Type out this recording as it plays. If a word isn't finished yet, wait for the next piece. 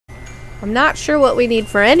I'm not sure what we need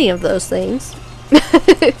for any of those things.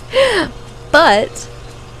 But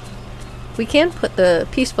we can put the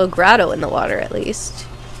peaceful grotto in the water at least.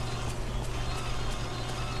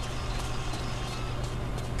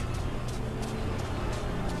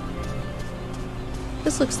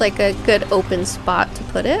 This looks like a good open spot to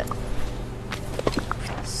put it.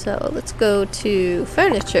 So let's go to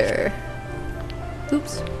furniture.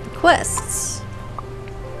 Oops. Quests.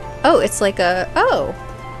 Oh, it's like a... Oh.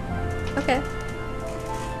 Okay.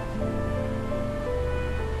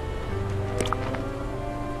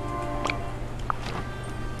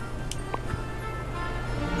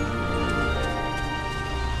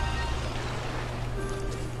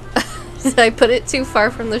 Did I put it too far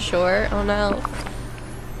from the shore? Oh no.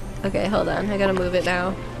 Okay, hold on. I gotta move it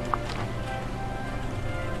now.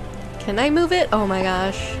 Can I move it? Oh my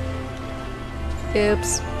gosh.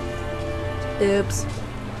 Oops. Oops.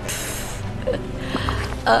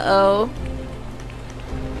 Uh-oh.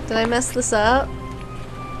 Did I mess this up?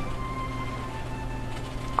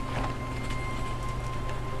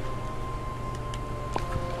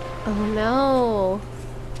 Oh no.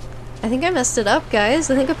 I think I messed it up, guys.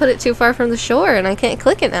 I think I put it too far from the shore and I can't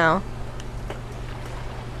click it now.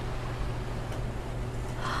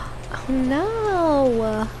 Oh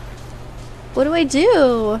no. What do I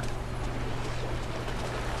do?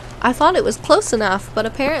 I thought it was close enough, but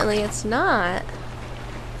apparently it's not.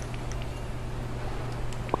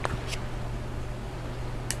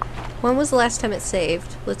 When was the last time it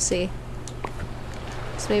saved? Let's see.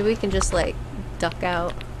 So maybe we can just like duck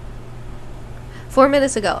out. 4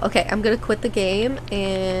 minutes ago. Okay, I'm gonna quit the game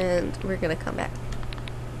and we're gonna come back.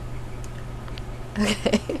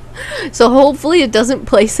 Okay. So hopefully it doesn't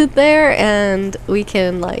place it there and we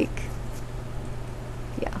can like...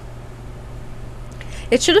 Yeah.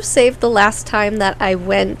 It should have saved the last time that I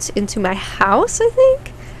went into my house, I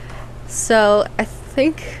think. So I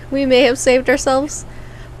think we may have saved ourselves.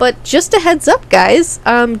 But just a heads up, guys,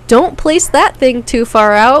 don't place that thing too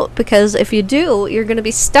far out, because if you do, you're going to be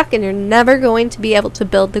stuck and you're never going to be able to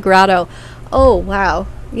build the grotto. Oh, wow.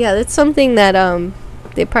 Yeah, that's something that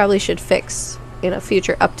they probably should fix in a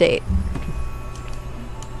future update.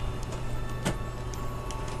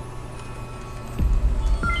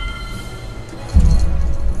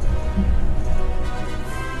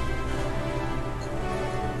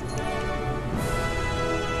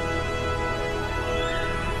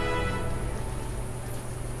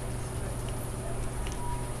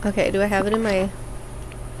 Okay, do I have it in my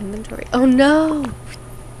inventory? Oh no!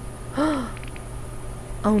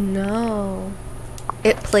 Oh no.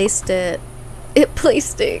 It placed it. It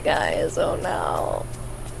placed it, guys. Oh no.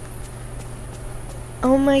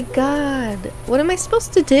 Oh my god. What am I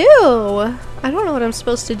supposed to do? I don't know what I'm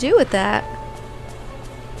supposed to do with that.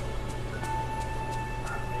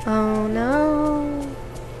 Oh no.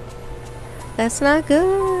 That's not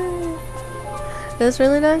good. That's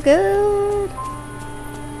really not good.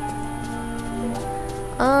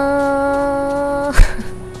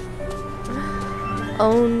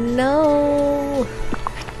 Oh no.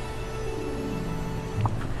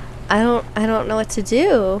 I don't know what to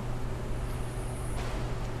do.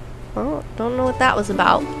 Oh, don't know what that was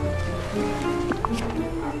about.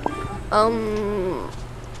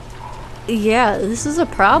 Yeah, this is a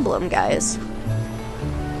problem, guys.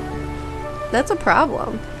 That's a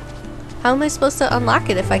problem. How am I supposed to unlock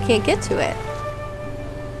it if I can't get to it?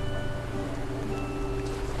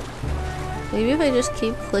 Maybe if I just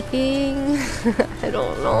keep clicking? I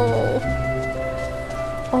don't know.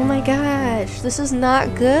 Oh my gosh, this is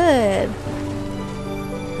not good.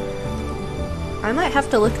 I might have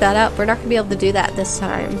to look that up. We're not going to be able to do that this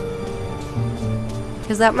time.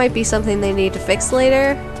 Because that might be something they need to fix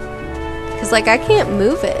later. Because, like, I can't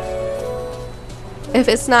move it. If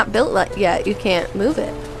it's not built yet, you can't move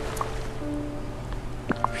it.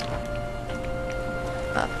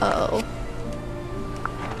 Uh-oh.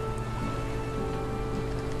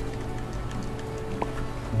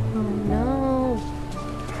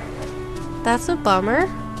 That's a bummer.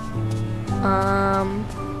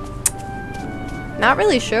 Not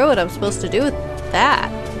really sure what I'm supposed to do with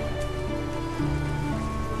that.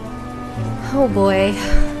 Oh boy.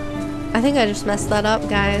 I think I just messed that up,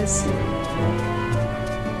 guys.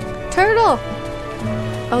 Turtle!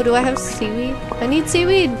 Oh, do I have seaweed? I need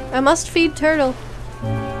seaweed! I must feed turtle.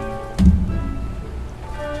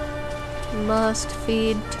 Must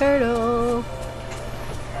feed turtle.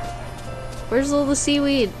 Where's all the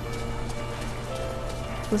seaweed?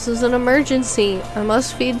 This is an emergency. I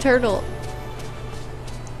must feed turtle.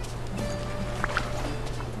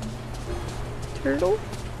 Turtle?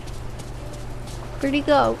 Where'd he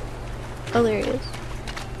go? Oh, there he is.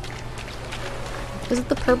 Is it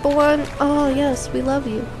the purple one? Oh, yes, we love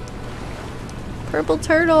you. Purple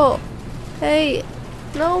turtle. Hey.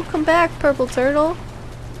 No, come back, purple turtle.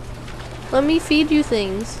 Let me feed you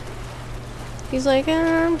things. He's like,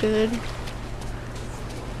 I'm good.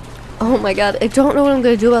 Oh my god, I don't know what I'm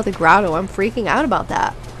gonna do about the grotto. I'm freaking out about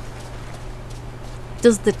that.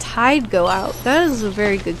 Does the tide go out? That is a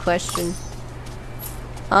very good question.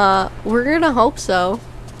 We're gonna hope so.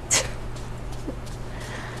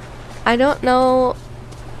 I don't know.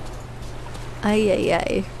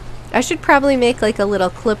 Ay. I should probably make like a little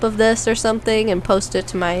clip of this or something and post it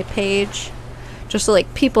to my page. Just so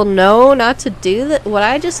like people know not to do that. What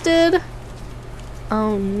I just did.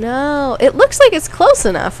 Oh no. It looks like it's close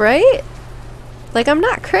enough, right? Like I'm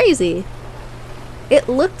not crazy. It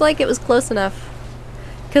looked like it was close enough.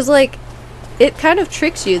 Cause like, it kind of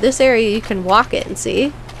tricks you. This area you can walk it and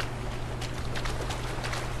see.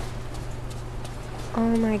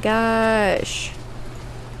 Oh my gosh.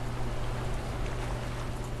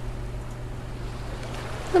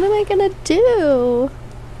 What am I gonna do?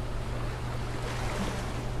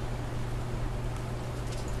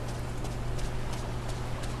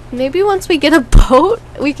 Maybe once we get a boat,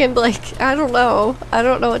 we can like, I don't know. I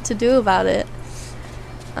don't know what to do about it.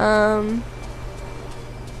 That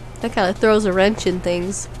kind of throws a wrench in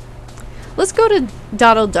things. Let's go to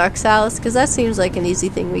Donald Duck's house, because that seems like an easy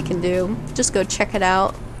thing we can do. Just go check it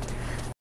out.